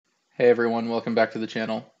Hey everyone, welcome back to the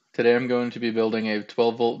channel. Today I'm going to be building a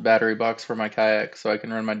 12-volt battery box for my Kayak so I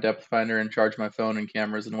can run my depth finder and charge my phone and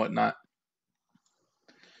cameras and whatnot.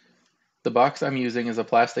 The box I'm using is a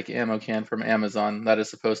plastic ammo can from Amazon that is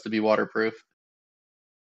supposed to be waterproof.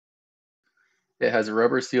 It has a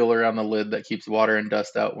rubber seal around the lid that keeps water and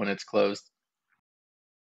dust out when it's closed.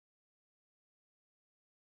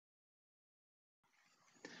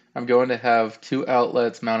 I'm going to have two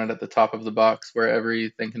outlets mounted at the top of the box where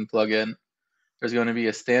everything can plug in. There's going to be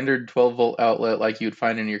a standard 12-volt outlet like you'd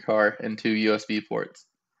find in your car and two USB ports.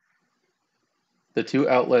 The two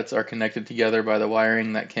outlets are connected together by the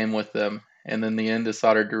wiring that came with them, and then the end is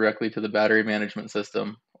soldered directly to the battery management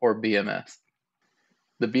system, or BMS.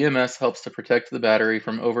 The BMS helps to protect the battery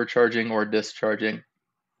from overcharging or discharging,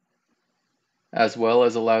 as well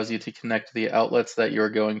as allows you to connect the outlets that you're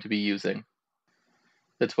going to be using.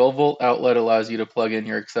 The 12-volt outlet allows you to plug in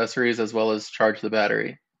your accessories as well as charge the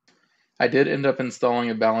battery. I did end up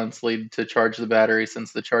installing a balance lead to charge the battery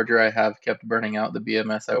since the charger I have kept burning out the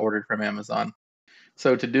BMS I ordered from Amazon.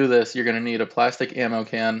 So to do this, you're going to need a plastic ammo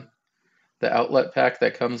can, the outlet pack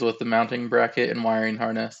that comes with the mounting bracket and wiring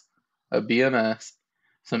harness, a BMS,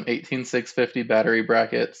 some 18650 battery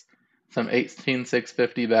brackets, some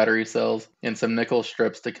 18650 battery cells, and some nickel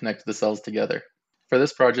strips to connect the cells together. For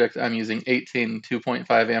this project, I'm using 18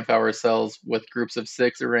 2.5 amp hour cells with groups of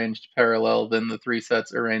 6 arranged parallel, then the 3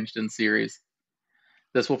 sets arranged in series.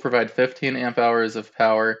 This will provide 15 amp hours of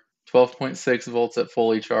power, 12.6 volts at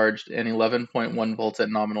fully charged, and 11.1 volts at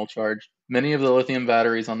nominal charge. Many of the lithium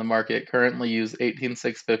batteries on the market currently use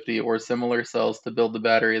 18650 or similar cells to build the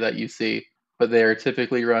battery that you see, but they are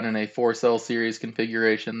typically run in a 4-cell series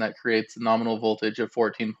configuration that creates a nominal voltage of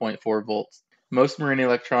 14.4 volts. Most marine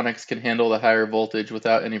electronics can handle the higher voltage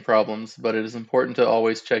without any problems, but it is important to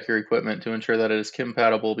always check your equipment to ensure that it is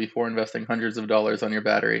compatible before investing hundreds of dollars on your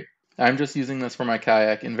battery. I'm just using this for my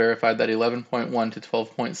Kayak and verified that 11.1 to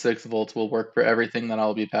 12.6 volts will work for everything that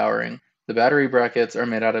I'll be powering. The battery brackets are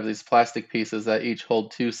made out of these plastic pieces that each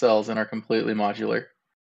hold 2 cells and are completely modular.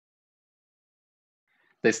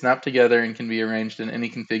 They snap together and can be arranged in any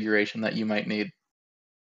configuration that you might need.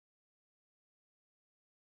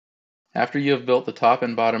 After you have built the top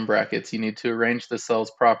and bottom brackets, you need to arrange the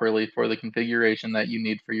cells properly for the configuration that you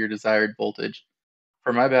need for your desired voltage.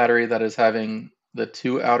 For my battery, that is having the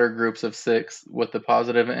 2 outer groups of 6 with the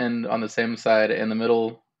positive end on the same side and the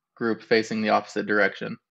middle group facing the opposite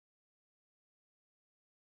direction.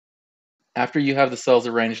 After you have the cells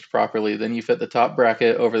arranged properly, then you fit the top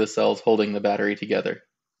bracket over the cells holding the battery together.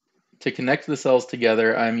 To connect the cells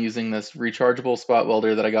together, I'm using this rechargeable spot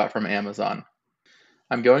welder that I got from Amazon.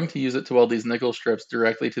 I'm going to use it to weld these nickel strips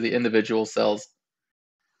directly to the individual cells.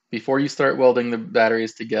 Before you start welding the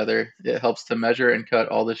batteries together, it helps to measure and cut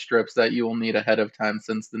all the strips that you will need ahead of time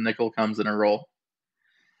since the nickel comes in a roll.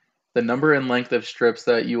 The number and length of strips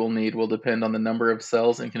that you will need will depend on the number of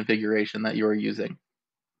cells and configuration that you are using.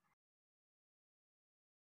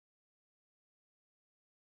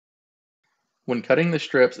 When cutting the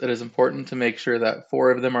strips, it is important to make sure that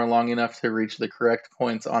 4 of them are long enough to reach the correct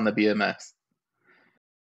points on the BMS.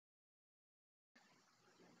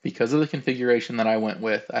 Because of the configuration that I went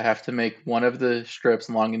with, I have to make one of the strips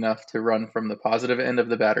long enough to run from the positive end of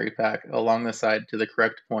the battery pack along the side to the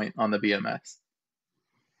correct point on the BMS.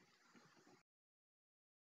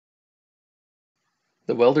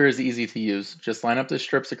 The welder is easy to use. Just line up the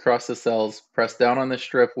strips across the cells, press down on the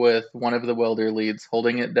strip with one of the welder leads,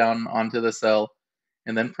 holding it down onto the cell,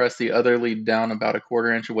 and then press the other lead down about a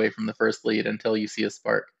 1/4 inch away from the first lead until you see a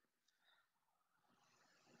spark.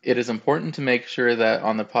 It is important to make sure that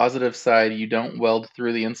on the positive side you don't weld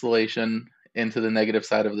through the insulation into the negative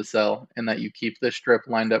side of the cell, and that you keep the strip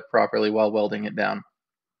lined up properly while welding it down.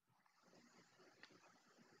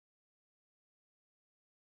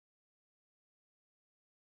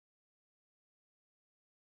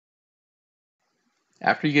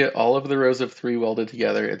 After you get all of the rows of 3 welded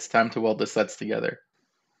together, it's time to weld the sets together.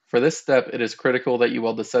 For this step, it is critical that you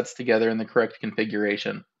weld the sets together in the correct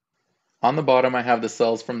configuration. On the bottom, I have the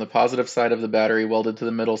cells from the positive side of the battery welded to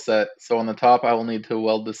the middle set, so on the top I will need to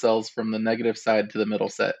weld the cells from the negative side to the middle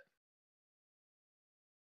set.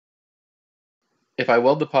 If I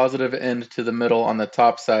weld the positive end to the middle on the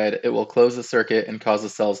top side, it will close the circuit and cause the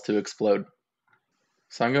cells to explode.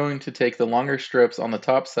 So I'm going to take the longer strips on the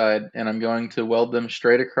top side and I'm going to weld them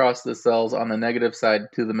straight across the cells on the negative side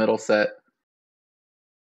to the middle set.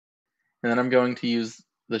 And then I'm going to use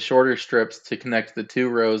the shorter strips to connect the 2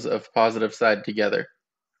 rows of positive side together.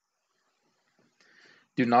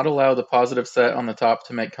 Do not allow the positive set on the top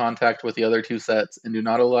to make contact with the other 2 sets, and do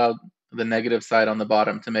not allow the negative side on the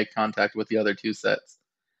bottom to make contact with the other 2 sets.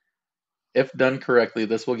 If done correctly,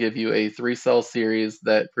 this will give you a 3-cell series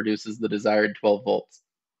that produces the desired 12 volts.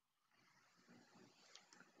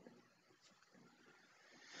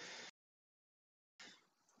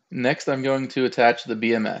 Next, I'm going to attach the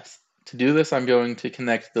BMS. To do this, I'm going to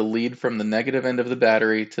connect the lead from the negative end of the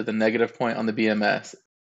battery to the negative point on the BMS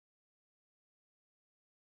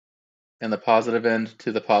and the positive end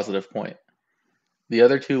to the positive point. The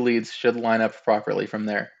other two leads should line up properly from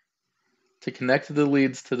there. To connect the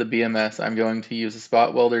leads to the BMS, I'm going to use a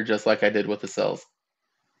spot welder just like I did with the cells.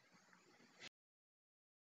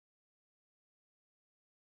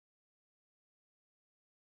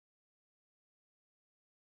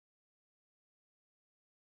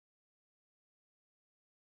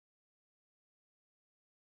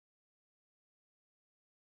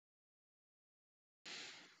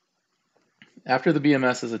 After the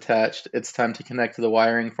BMS is attached, it's time to connect the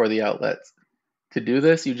wiring for the outlets. To do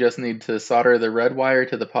this, you just need to solder the red wire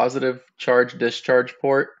to the positive charge discharge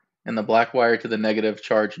port and the black wire to the negative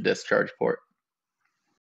charge discharge port.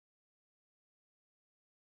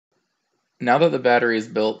 Now that the battery is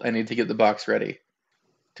built, I need to get the box ready.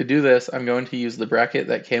 To do this, I'm going to use the bracket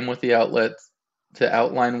that came with the outlets to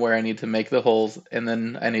outline where I need to make the holes, and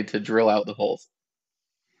then I need to drill out the holes.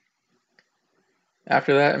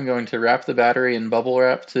 After that, I'm going to wrap the battery in bubble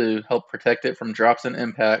wrap to help protect it from drops and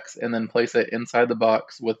impacts, and then place it inside the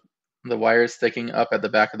box with the wires sticking up at the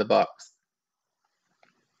back of the box.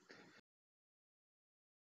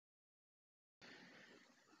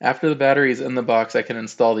 After the battery is in the box, I can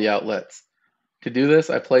install the outlets. To do this,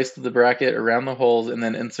 I placed the bracket around the holes and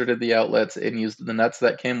then inserted the outlets and used the nuts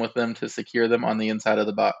that came with them to secure them on the inside of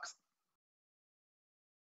the box.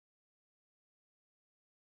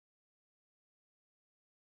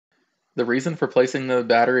 The reason for placing the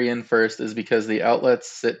battery in first is because the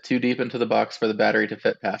outlets sit too deep into the box for the battery to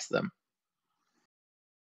fit past them.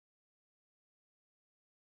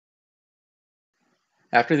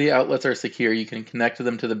 After the outlets are secure, you can connect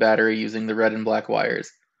them to the battery using the red and black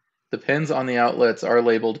wires. The pins on the outlets are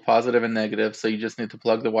labeled positive and negative, so you just need to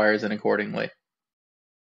plug the wires in accordingly.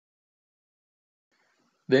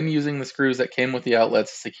 Then using the screws that came with the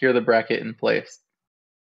outlets, secure the bracket in place.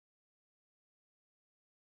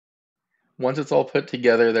 Once it's all put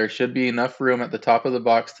together, there should be enough room at the top of the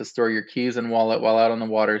box to store your keys and wallet while out on the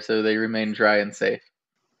water so they remain dry and safe.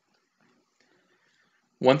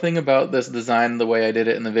 One thing about this design, the way I did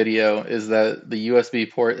it in the video, is that the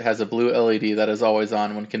USB port has a blue LED that is always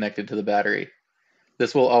on when connected to the battery.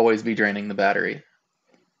 This will always be draining the battery.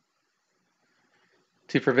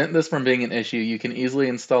 To prevent this from being an issue, you can easily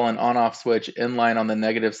install an on-off switch in line on the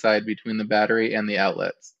negative side between the battery and the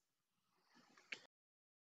outlets.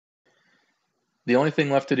 The only thing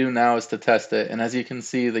left to do now is to test it, and as you can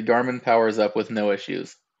see, the Garmin powers up with no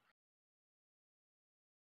issues.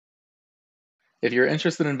 If you're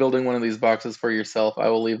interested in building one of these boxes for yourself, I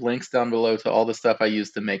will leave links down below to all the stuff I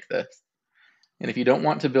used to make this. And if you don't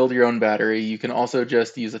want to build your own battery, you can also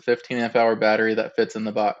just use a 15 amp hour battery that fits in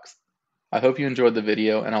the box. I hope you enjoyed the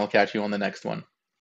video, and I'll catch you on the next one.